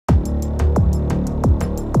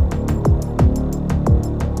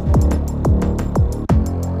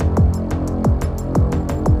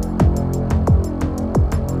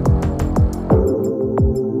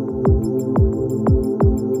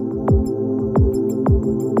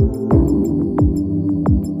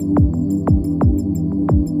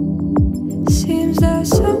Seems there's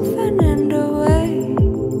something in the way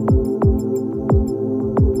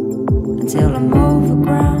until I'm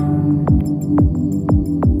overground.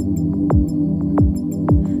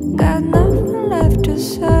 Got nothing left to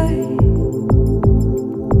say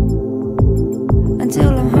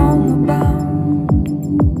until I'm homebound.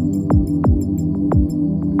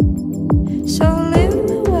 So leave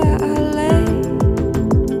me where I lay.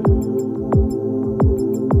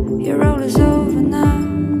 Your road is over now.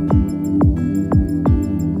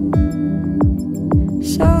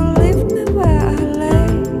 So leave me where I lay.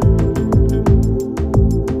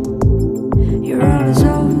 Your road is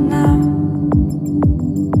over now.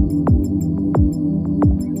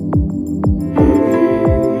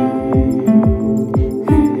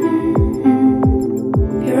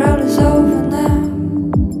 Your road is over now.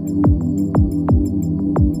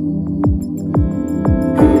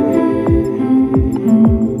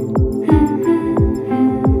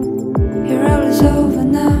 Your road is over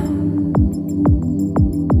now.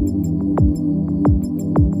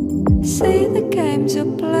 See the games you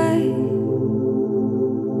play.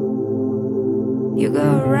 You go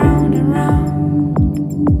round and round.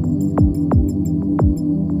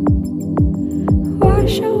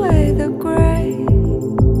 Wash away